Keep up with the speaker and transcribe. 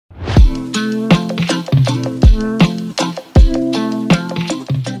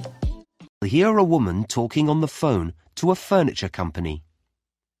hear a woman talking on the phone to a furniture company.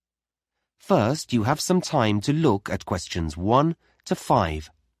 First, you have some time to look at questions 1 to 5.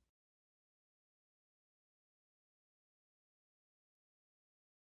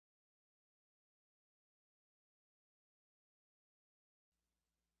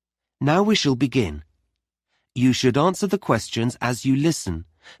 Now we shall begin. You should answer the questions as you listen,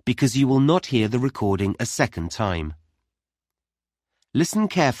 because you will not hear the recording a second time. Listen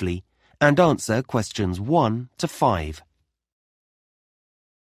carefully and answer questions 1 to 5.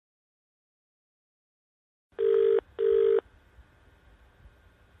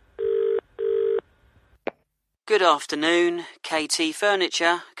 Good afternoon, KT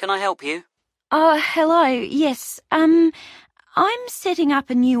Furniture. Can I help you? Oh, hello. Yes. I'm setting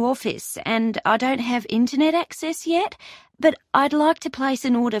up a new office and I don't have internet access yet, but I'd like to place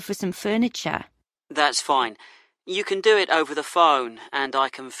an order for some furniture. That's fine. You can do it over the phone and I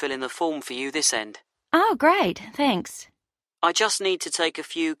can fill in the form for you this end. Oh, great. Thanks. I just need to take a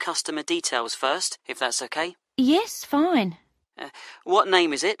few customer details first, if that's okay. Yes, fine. What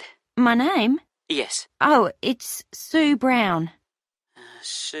name is it? My name? Yes. Oh, it's Sue Brown.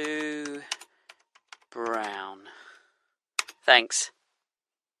 Sue Brown. Thanks.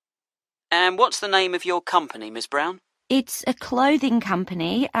 And what's the name of your company, Miss Brown? It's a clothing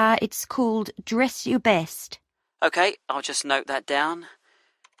company. It's called Dress Your Best. Okay, I'll just note that down.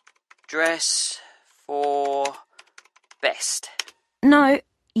 Dress for best. No,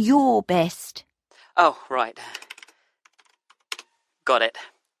 Your Best. Oh, right. Got it.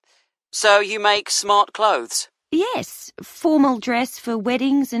 So you make smart clothes? Yes, formal dress for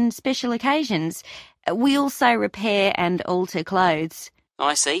weddings and special occasions. We also repair and alter clothes.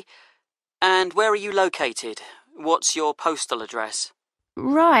 I see. And where are you located? What's your postal address?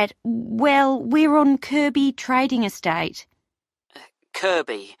 Right. Well, we're on Kirby Trading Estate.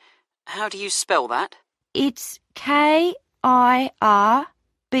 Kirby. How do you spell that? It's Kirby.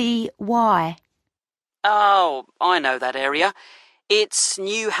 Oh, I know that area. It's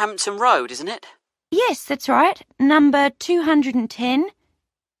New Hampton Road, isn't it? Yes, that's right. Number 210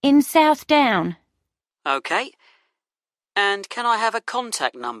 in South Down. Okay. And can I have a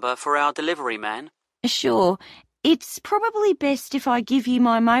contact number for our delivery man? Sure. It's probably best if I give you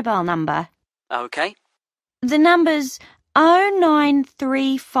my mobile number. Okay. The number's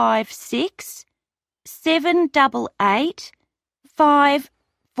 09356 788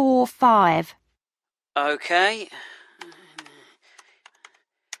 545. Okay.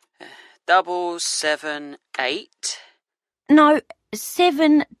 778. No,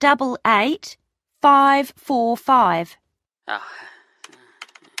 788 545. Oh.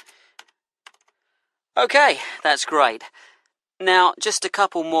 Okay, that's great. Now, just a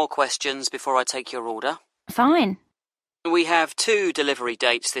couple more questions before I take your order. Fine. We have 2 delivery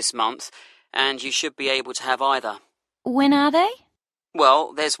dates this month, and you should be able to have either. When are they?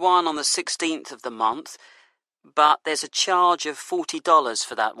 Well, there's one on the 16th of the month, but there's a charge of $40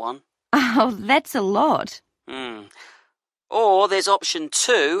 for that one. Oh, that's a lot. Or there's option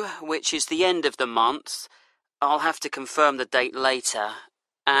 2, which is the end of the month. I'll have to confirm the date later,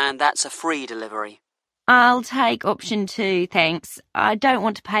 and that's a free delivery. I'll take option 2, thanks. I don't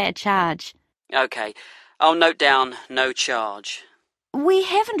want to pay a charge. Okay, I'll note down no charge. We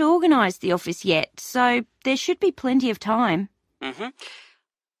haven't organised the office yet, so there should be plenty of time.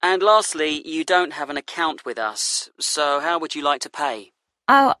 And lastly, you don't have an account with us, so how would you like to pay?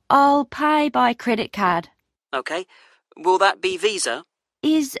 Oh, I'll pay by credit card. Okay, will that be Visa?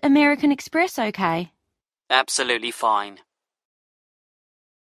 Is American Express okay? Absolutely fine.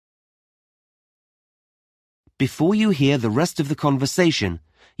 Before you hear the rest of the conversation,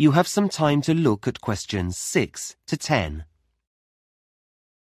 you have some time to look at questions 6 to 10.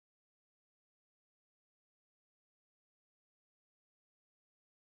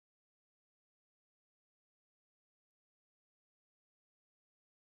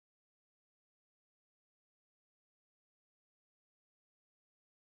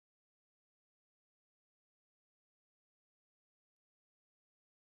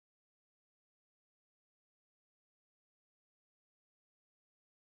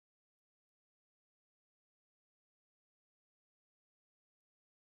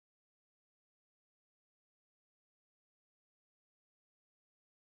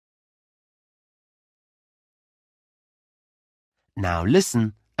 Now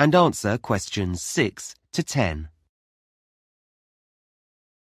listen and answer questions 6 to 10.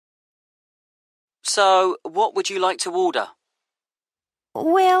 So, what would you like to order?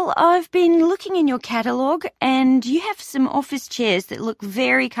 Well, I've been looking in your catalogue and you have some office chairs that look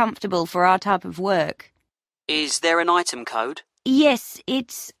very comfortable for our type of work. Is there an item code? Yes,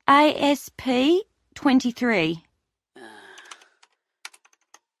 it's ASP 23.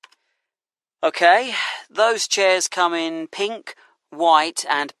 OK, those chairs come in pink, white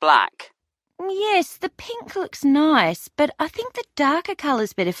and black. Yes, the pink looks nice, but I think the darker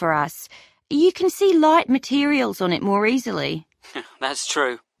colour's better for us. You can see light materials on it more easily. That's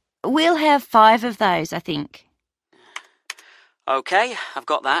true. We'll have 5 of those, I think. OK, I've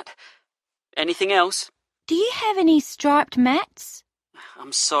got that. Anything else? Do you have any striped mats?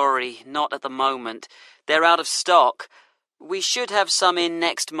 I'm sorry, not at the moment. They're out of stock. We should have some in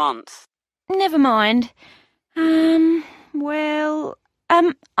next month. Never mind. I'd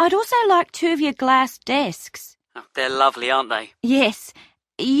also like 2 of your glass desks. Oh, they're lovely, aren't they? Yes.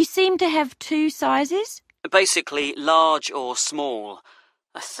 You seem to have 2 sizes? Basically, large or small.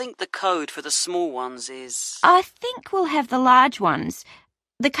 I think the code for the small ones is... I think we'll have the large ones.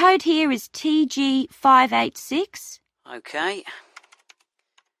 The code here is TG586. OK.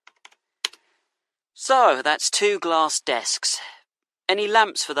 So, that's 2 glass desks. Any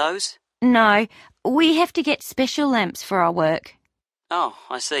lamps for those? No, we have to get special lamps for our work. Oh,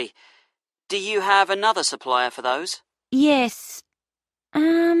 I see. Do you have another supplier for those? Yes.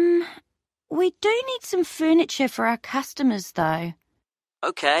 We do need some furniture for our customers, though.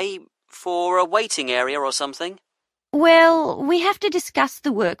 OK, for a waiting area or something? Well, we have to discuss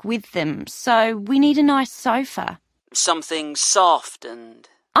the work with them, so we need a nice sofa. Something soft and...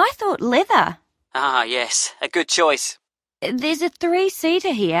 I thought leather. Ah, yes, a good choice. There's a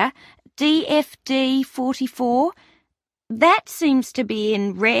 3-seater here, DFD 44. That seems to be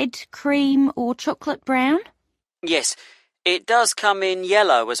in red, cream or chocolate brown. Yes, it does come in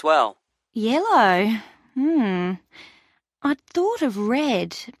yellow as well. Yellow? I'd thought of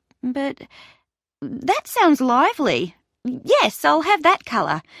red, but that sounds lively. Yes, I'll have that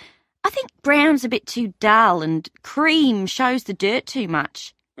colour. I think brown's a bit too dull and cream shows the dirt too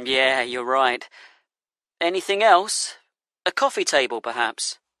much. Yeah, you're right. Anything else? A coffee table,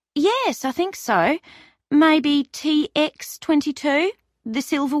 perhaps? Yes, I think so. Maybe TX22, the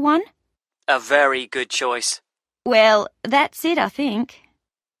silver one? A very good choice. Well, that's it, I think.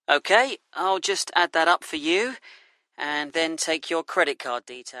 OK, I'll just add that up for you, and then take your credit card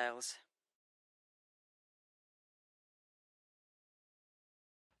details.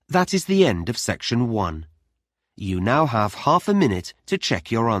 That is the end of section 1. You now have half a minute to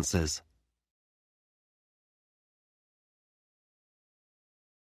check your answers.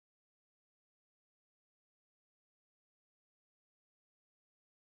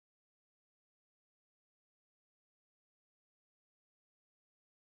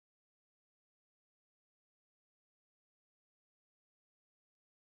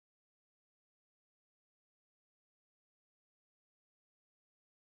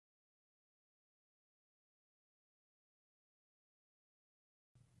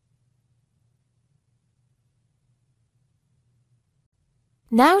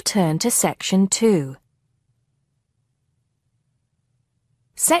 Now turn to Section 2.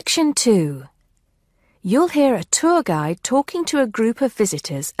 Section 2. You'll hear a tour guide talking to a group of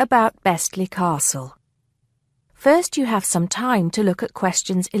visitors about Bestley Castle. First, you have some time to look at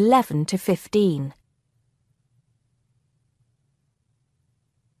questions 11 to 15.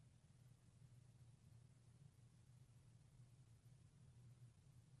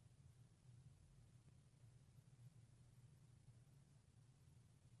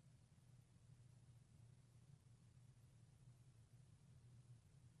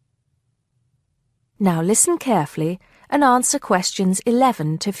 Now listen carefully and answer questions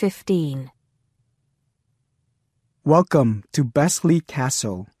 11 to 15. Welcome to Bestley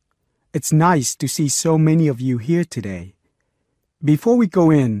Castle. It's nice to see so many of you here today. Before we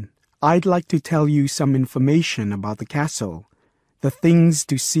go in, I'd like to tell you some information about the castle, the things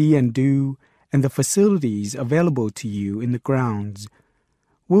to see and do, and the facilities available to you in the grounds.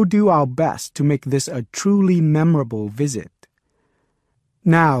 We'll do our best to make this a truly memorable visit.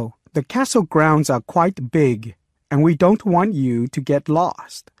 Now, the castle grounds are quite big, and we don't want you to get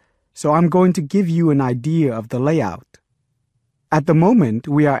lost, so I'm going to give you an idea of the layout. At the moment,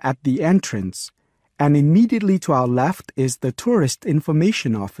 we are at the entrance, and immediately to our left is the Tourist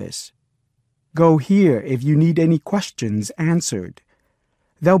Information Office. Go here if you need any questions answered.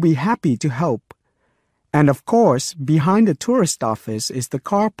 They'll be happy to help. And of course, behind the tourist office is the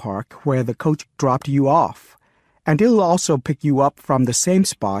car park where the coach dropped you off. And it'll also pick you up from the same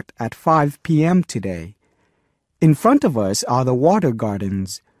spot at 5 p.m. today. In front of us are the water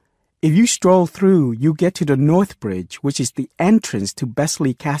gardens. If you stroll through, you get to the North Bridge, which is the entrance to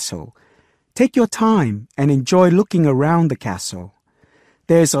Bestley Castle. Take your time and enjoy looking around the castle.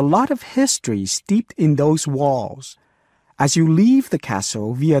 There's a lot of history steeped in those walls. As you leave the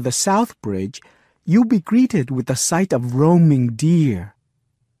castle via the South Bridge, you'll be greeted with the sight of roaming deer.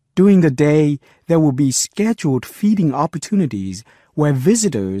 During the day, there will be scheduled feeding opportunities where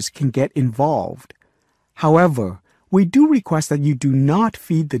visitors can get involved. However, we do request that you do not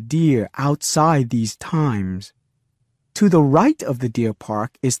feed the deer outside these times. To the right of the deer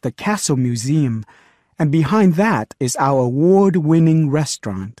park is the Castle Museum, and behind that is our award-winning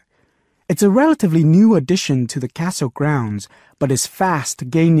restaurant. It's a relatively new addition to the castle grounds, but is fast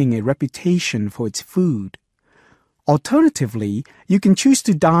gaining a reputation for its food. Alternatively, you can choose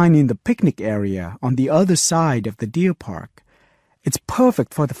to dine in the picnic area on the other side of the deer park. It's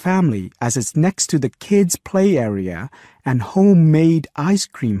perfect for the family as it's next to the kids' play area and homemade ice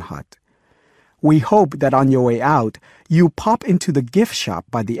cream hut. We hope that on your way out, you'll pop into the gift shop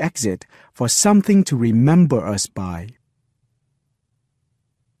by the exit for something to remember us by.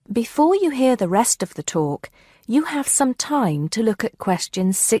 Before you hear the rest of the talk, you have some time to look at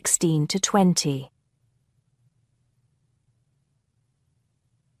questions 16 to 20.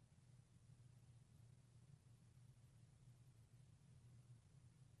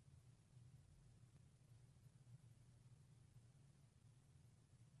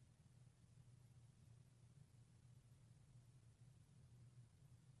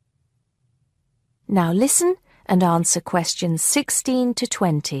 Now listen and answer questions 16 to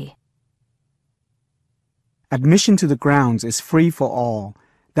 20. Admission to the grounds is free for all.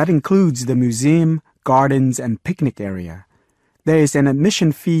 That includes the museum, gardens, and picnic area. There is an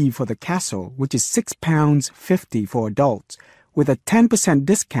admission fee for the castle, which is £6.50 for adults, with a 10%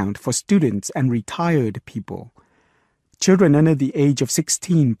 discount for students and retired people. Children under the age of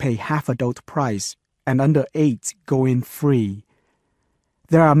 16 pay half adult price, and under 8 go in free.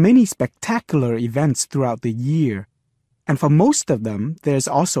 There are many spectacular events throughout the year, and for most of them, there's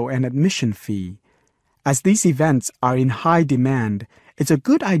also an admission fee. As these events are in high demand, it's a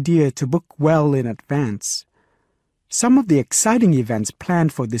good idea to book well in advance. Some of the exciting events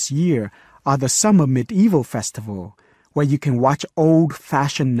planned for this year are the Summer Medieval Festival, where you can watch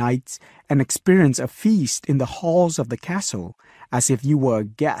old-fashioned nights and experience a feast in the halls of the castle, as if you were a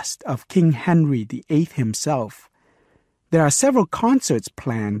guest of King Henry VIII himself. There are several concerts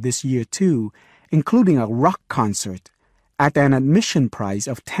planned this year too, including a rock concert at an admission price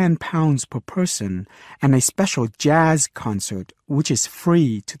of £10 per person and a special jazz concert which is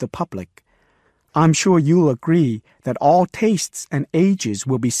free to the public. I'm sure you'll agree that all tastes and ages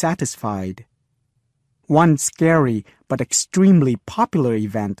will be satisfied. One scary but extremely popular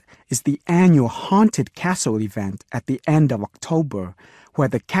event is the annual Haunted Castle event at the end of October, where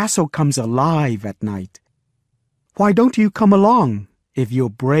the castle comes alive at night. Why don't you come along if you're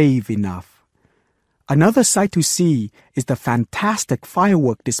brave enough? Another sight to see is the fantastic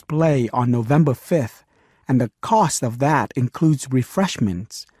firework display on November 5th, and the cost of that includes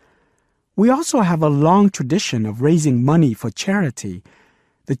refreshments. We also have a long tradition of raising money for charity.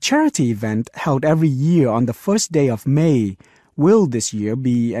 The charity event held every year on the first day of May will this year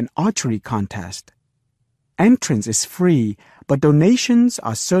be an archery contest. Entrance is free, but donations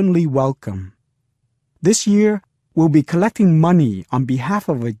are certainly welcome. This year, we'll be collecting money on behalf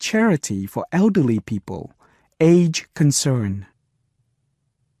of a charity for elderly people, Age Concern.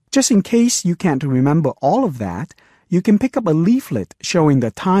 Just in case you can't remember all of that, you can pick up a leaflet showing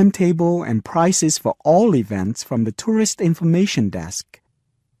the timetable and prices for all events from the Tourist Information Desk.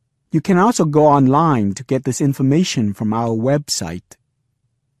 You can also go online to get this information from our website.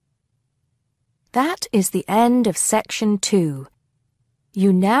 That is the end of section 2.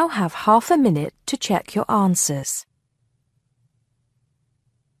 You now have half a minute to check your answers.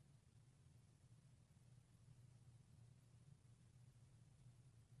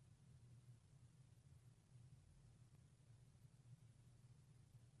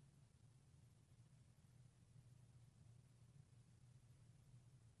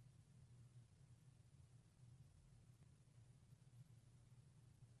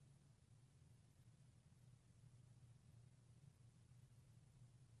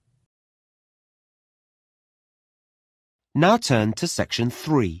 Now turn to section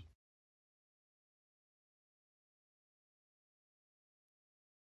 3.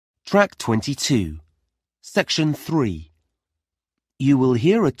 Track 22, section 3. You will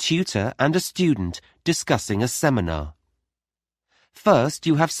hear a tutor and a student discussing a seminar. First,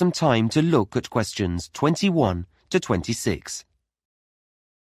 you have some time to look at questions 21 to 26.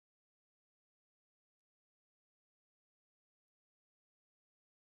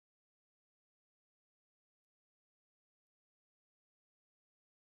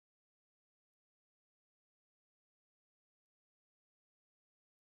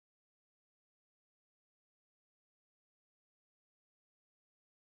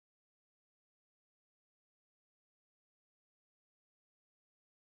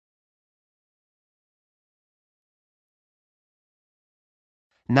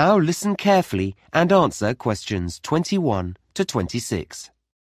 Now listen carefully and answer questions 21 to 26.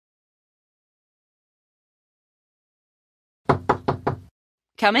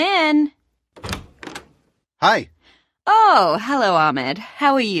 Come in. Hi. Oh, hello, Ahmed.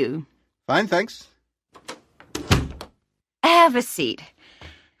 How are you? Fine, thanks. Have a seat.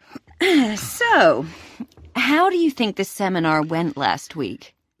 So, how do you think the seminar went last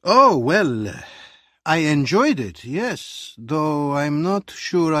week? Oh, well, I enjoyed it, yes, though I'm not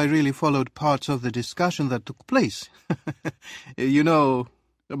sure I really followed parts of the discussion that took place. You know,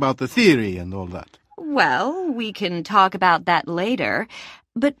 about the theory and all that. Well, we can talk about that later.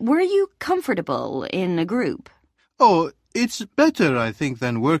 But were you comfortable in a group? Oh, it's better, I think,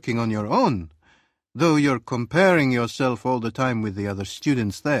 than working on your own, though you're comparing yourself all the time with the other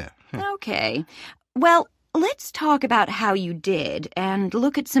students there. Okay. Well, let's talk about how you did and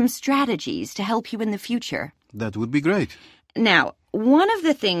look at some strategies to help you in the future. That would be great. Now, one of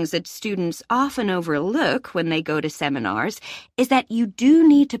the things that students often overlook when they go to seminars is that you do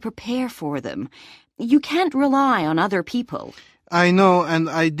need to prepare for them. You can't rely on other people. I know, and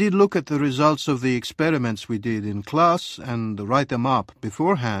I did look at the results of the experiments we did in class and write them up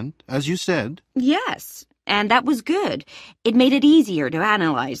beforehand, as you said. Yes, and that was good. It made it easier to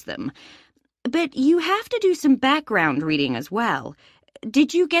analyze them. But you have to do some background reading as well.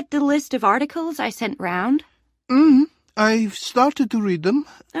 Did you get the list of articles I sent round? I've started to read them.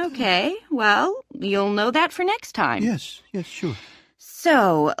 Okay, well, you'll know that for next time. Yes, sure.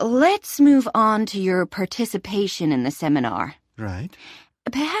 So, let's move on to your participation in the seminar. Right.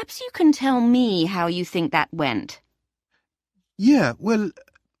 Perhaps you can tell me how you think that went. Yeah, well,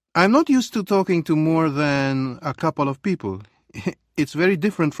 I'm not used to talking to more than a couple of people. It's very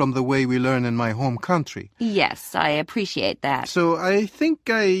different from the way we learn in my home country. Yes, I appreciate that. So I think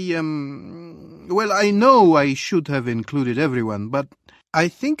I know I should have included everyone, but I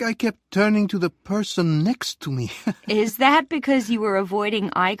think I kept turning to the person next to me. Is that because you were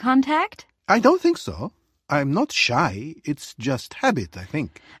avoiding eye contact? I don't think so. I'm not shy. It's just habit, I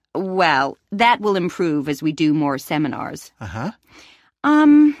think. Well, that will improve as we do more seminars. Uh-huh.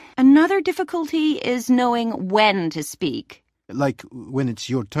 Another difficulty is knowing when to speak. Like when it's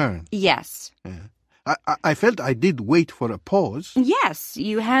your turn. Yes. Yeah. I felt I did wait for a pause. Yes,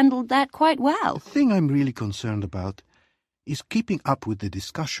 you handled that quite well. The thing I'm really concerned about is keeping up with the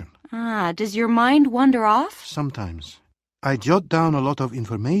discussion. Does your mind wander off? Sometimes. I jot down a lot of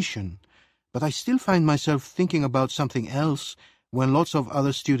information, but I still find myself thinking about something else when lots of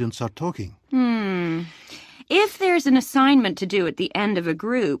other students are talking. If there's an assignment to do at the end of a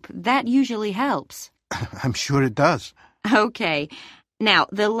group, that usually helps. I'm sure it does. Okay. Now,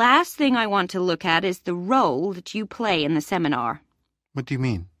 the last thing I want to look at is the role that you play in the seminar. What do you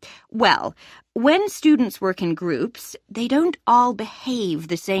mean? Well, when students work in groups, they don't all behave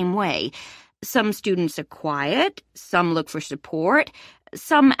the same way. Some students are quiet, some look for support,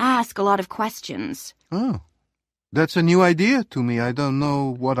 some ask a lot of questions. Oh, that's a new idea to me. I don't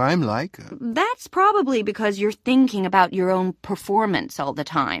know what I'm like. That's probably because you're thinking about your own performance all the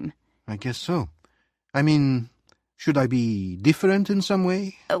time. I guess so. I mean, should I be different in some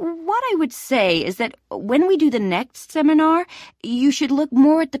way? What I would say is that when we do the next seminar, you should look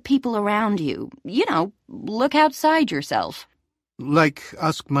more at the people around you. You know, look outside yourself. Like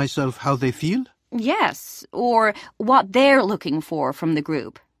ask myself how they feel? Yes, or what they're looking for from the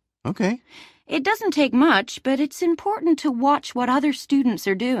group. Okay. It doesn't take much, but it's important to watch what other students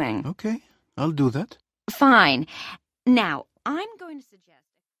are doing. Okay, I'll do that. Fine. Now, I'm going to suggest...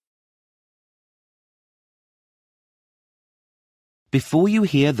 Before you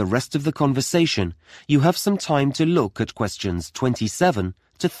hear the rest of the conversation, you have some time to look at questions 27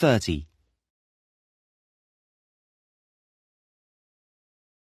 to 30.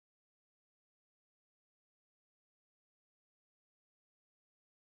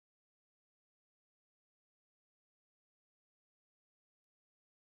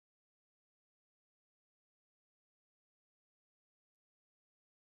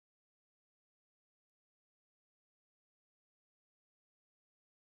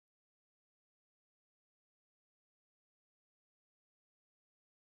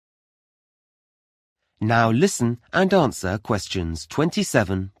 Now listen and answer questions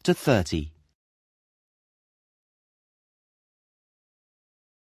 27 to 30.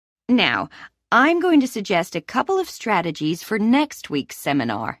 Now, I'm going to suggest a couple of strategies for next week's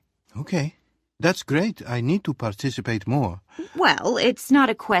seminar. Okay, that's great. I need to participate more. Well, it's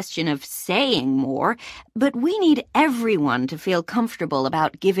not a question of saying more, but we need everyone to feel comfortable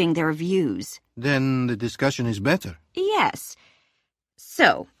about giving their views. Then the discussion is better. Yes.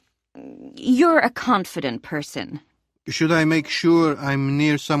 So, you're a confident person. Should I make sure I'm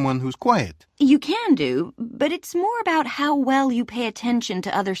near someone who's quiet? You can do, but it's more about how well you pay attention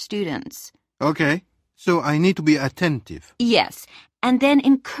to other students. Okay, so I need to be attentive. Yes, and then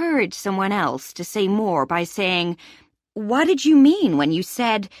encourage someone else to say more by saying, "What did you mean when you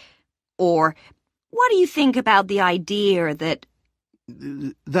said," or "What do you think about the idea that..."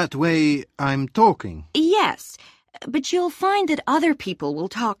 That way I'm talking. Yes, but you'll find that other people will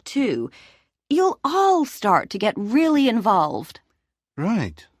talk too. You'll all start to get really involved.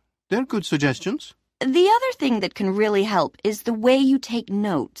 Right. They're good suggestions. The other thing that can really help is the way you take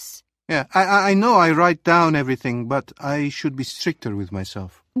notes. Yeah, I know I write down everything, but I should be stricter with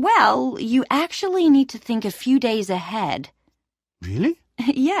myself. Well, you actually need to think a few days ahead. Really?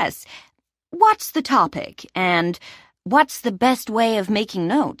 Yes. What's the topic, and what's the best way of making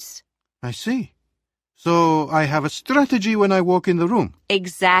notes? I see. So I have a strategy when I walk in the room.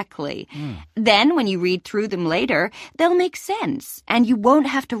 Exactly. Then when you read through them later, they'll make sense, and you won't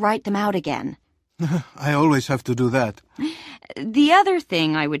have to write them out again. I always have to do that. The other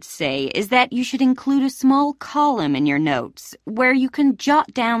thing I would say is that you should include a small column in your notes where you can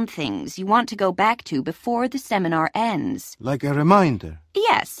jot down things you want to go back to before the seminar ends. Like a reminder.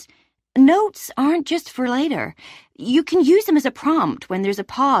 Yes. Notes aren't just for later. You can use them as a prompt when there's a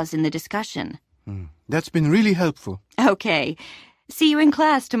pause in the discussion. That's been really helpful. Okay. See you in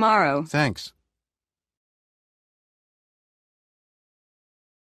class tomorrow. Thanks.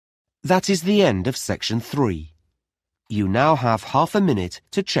 That is the end of section 3. You now have half a minute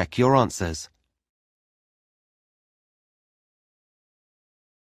to check your answers.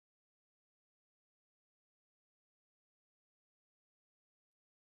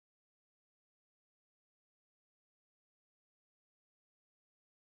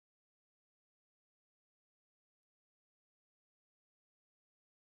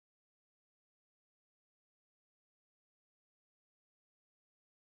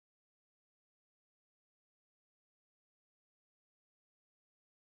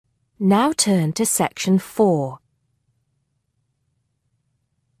 Now turn to Section 4.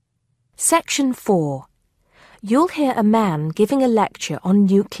 Section 4. You'll hear a man giving a lecture on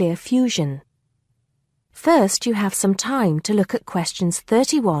nuclear fusion. First, you have some time to look at questions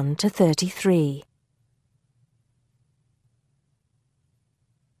 31 to 33.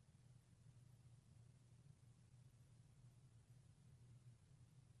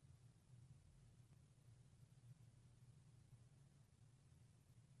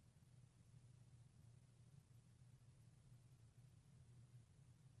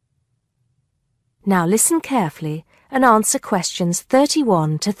 Now listen carefully and answer questions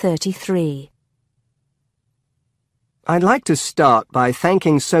 31 to 33. I'd like to start by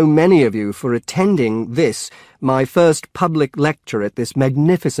thanking so many of you for attending this, my first public lecture at this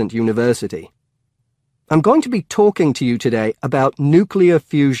magnificent university. I'm going to be talking to you today about nuclear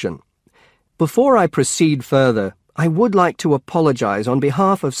fusion. Before I proceed further, I would like to apologize on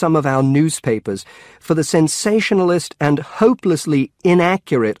behalf of some of our newspapers for the sensationalist and hopelessly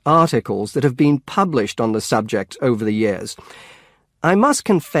inaccurate articles that have been published on the subject over the years. I must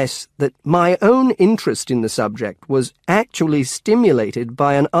confess that my own interest in the subject was actually stimulated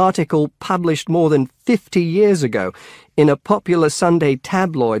by an article published more than 50 years ago in a popular Sunday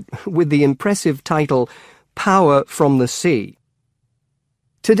tabloid with the impressive title, Power from the Sea.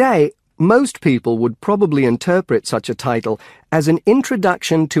 Today, most people would probably interpret such a title as an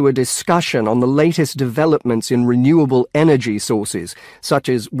introduction to a discussion on the latest developments in renewable energy sources, such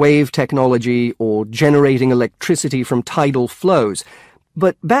as wave technology or generating electricity from tidal flows.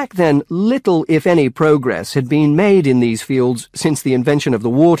 But back then, little, if any, progress had been made in these fields since the invention of the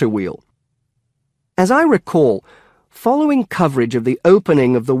water wheel. As I recall, following coverage of the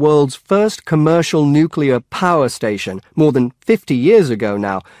opening of the world's first commercial nuclear power station, more than 50 years ago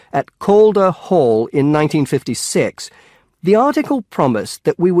now, at Calder Hall in 1956, the article promised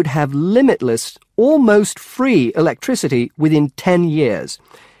that we would have limitless, almost free electricity within 10 years.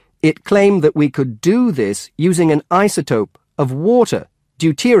 It claimed that we could do this using an isotope of water,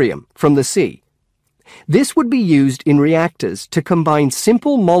 deuterium, from the sea. This would be used in reactors to combine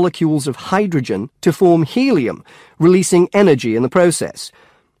simple molecules of hydrogen to form helium, releasing energy in the process.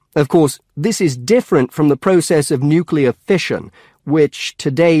 Of course, this is different from the process of nuclear fission, which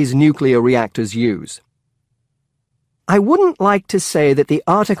today's nuclear reactors use. I wouldn't like to say that the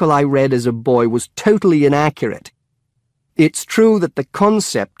article I read as a boy was totally inaccurate. It's true that the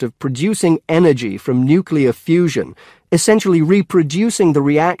concept of producing energy from nuclear fusion, essentially reproducing the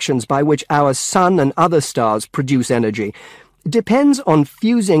reactions by which our sun and other stars produce energy, depends on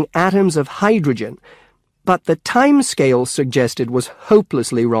fusing atoms of hydrogen, but the timescale suggested was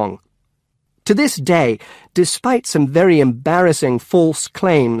hopelessly wrong. To this day, despite some very embarrassing false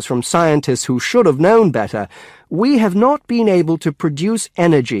claims from scientists who should have known better, we have not been able to produce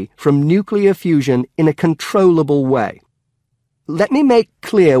energy from nuclear fusion in a controllable way. Let me make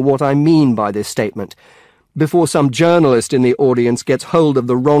clear what I mean by this statement, before some journalist in the audience gets hold of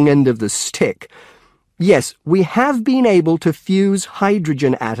the wrong end of the stick. Yes, we have been able to fuse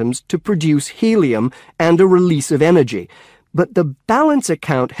hydrogen atoms to produce helium and a release of energy, but the balance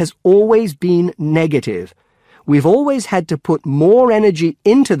account has always been negative. We've always had to put more energy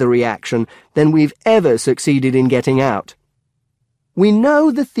into the reaction than we've ever succeeded in getting out. We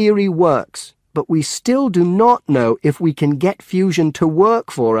know the theory works, but we still do not know if we can get fusion to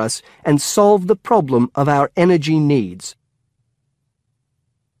work for us and solve the problem of our energy needs.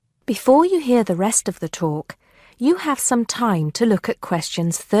 Before you hear the rest of the talk, you have some time to look at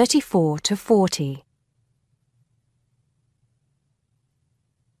questions 34 to 40.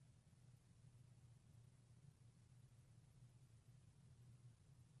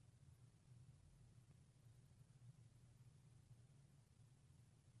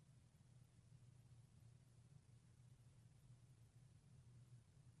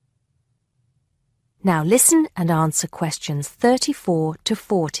 Now listen and answer questions 34 to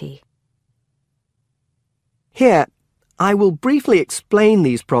 40. Here, I will briefly explain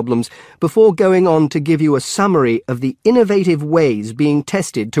these problems before going on to give you a summary of the innovative ways being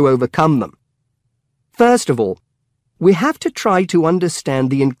tested to overcome them. First of all, we have to try to understand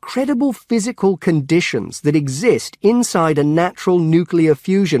the incredible physical conditions that exist inside a natural nuclear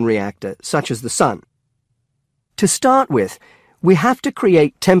fusion reactor, such as the Sun. To start with, we have to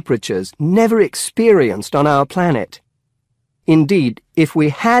create temperatures never experienced on our planet. Indeed, if we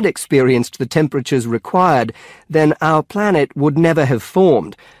had experienced the temperatures required, then our planet would never have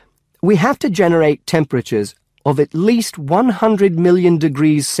formed. We have to generate temperatures of at least 100 million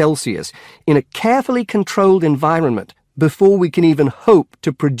degrees Celsius in a carefully controlled environment before we can even hope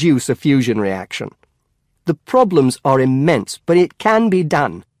to produce a fusion reaction. The problems are immense, but it can be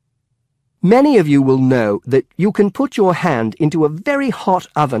done. Many of you will know that you can put your hand into a very hot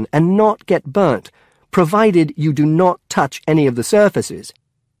oven and not get burnt, provided you do not touch any of the surfaces.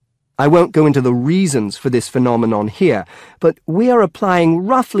 I won't go into the reasons for this phenomenon here, but we are applying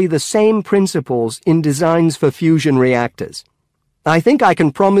roughly the same principles in designs for fusion reactors. I think I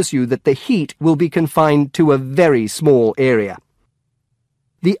can promise you that the heat will be confined to a very small area.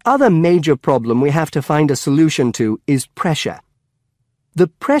 The other major problem we have to find a solution to is pressure. The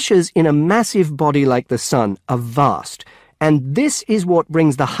pressures in a massive body like the Sun are vast, and this is what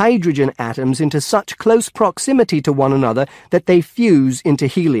brings the hydrogen atoms into such close proximity to one another that they fuse into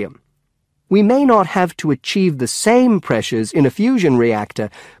helium. We may not have to achieve the same pressures in a fusion reactor,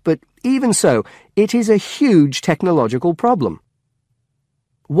 but even so, it is a huge technological problem.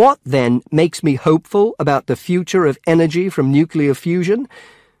 What, then, makes me hopeful about the future of energy from nuclear fusion?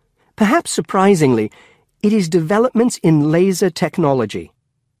 Perhaps surprisingly, it is developments in laser technology.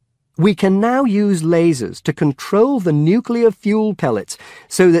 We can now use lasers to control the nuclear fuel pellets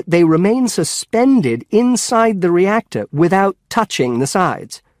so that they remain suspended inside the reactor without touching the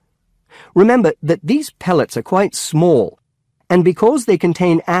sides. Remember that these pellets are quite small, and because they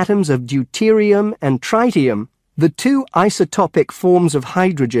contain atoms of deuterium and tritium, the two isotopic forms of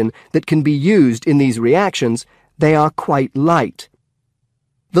hydrogen that can be used in these reactions, they are quite light.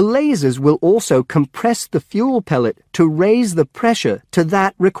 The lasers will also compress the fuel pellet to raise the pressure to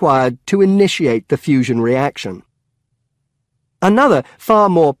that required to initiate the fusion reaction. Another, far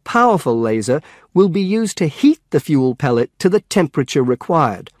more powerful laser will be used to heat the fuel pellet to the temperature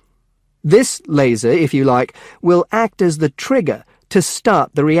required. This laser, if you like, will act as the trigger to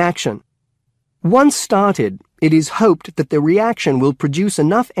start the reaction. Once started, it is hoped that the reaction will produce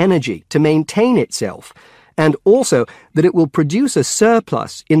enough energy to maintain itself, and also that it will produce a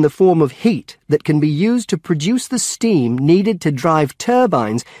surplus in the form of heat that can be used to produce the steam needed to drive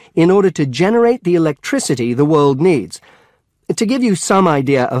turbines in order to generate the electricity the world needs. To give you some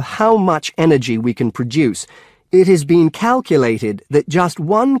idea of how much energy we can produce, it has been calculated that just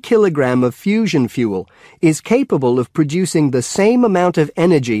 1 kilogram of fusion fuel is capable of producing the same amount of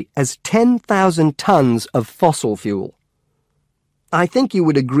energy as 10,000 tons of fossil fuel. I think you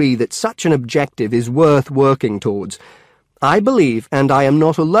would agree that such an objective is worth working towards. I believe, and I am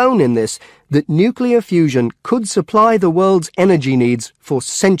not alone in this, that nuclear fusion could supply the world's energy needs for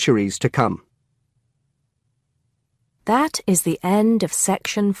centuries to come. That is the end of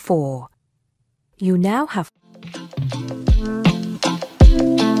section 4. You now have